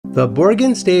The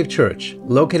Borgund Stave Church,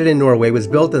 located in Norway, was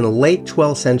built in the late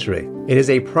 12th century. It is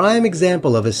a prime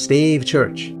example of a stave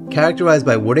church, characterized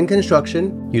by wooden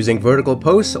construction using vertical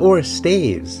posts or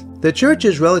staves. The church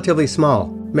is relatively small,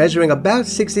 measuring about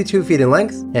 62 feet in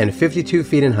length and 52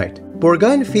 feet in height.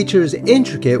 Borgund features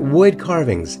intricate wood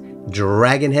carvings,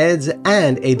 dragon heads,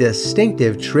 and a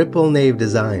distinctive triple nave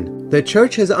design. The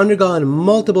church has undergone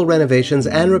multiple renovations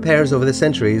and repairs over the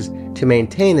centuries to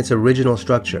maintain its original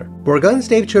structure. Borgund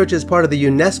Stave Church is part of the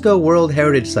UNESCO World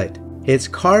Heritage Site. Its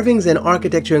carvings and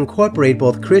architecture incorporate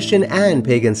both Christian and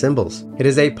pagan symbols. It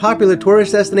is a popular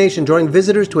tourist destination, drawing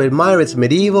visitors to admire its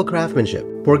medieval craftsmanship.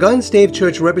 Borgund Stave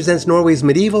Church represents Norway's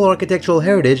medieval architectural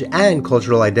heritage and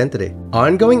cultural identity.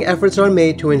 Ongoing efforts are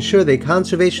made to ensure the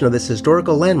conservation of this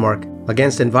historical landmark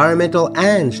against environmental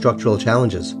and structural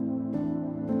challenges.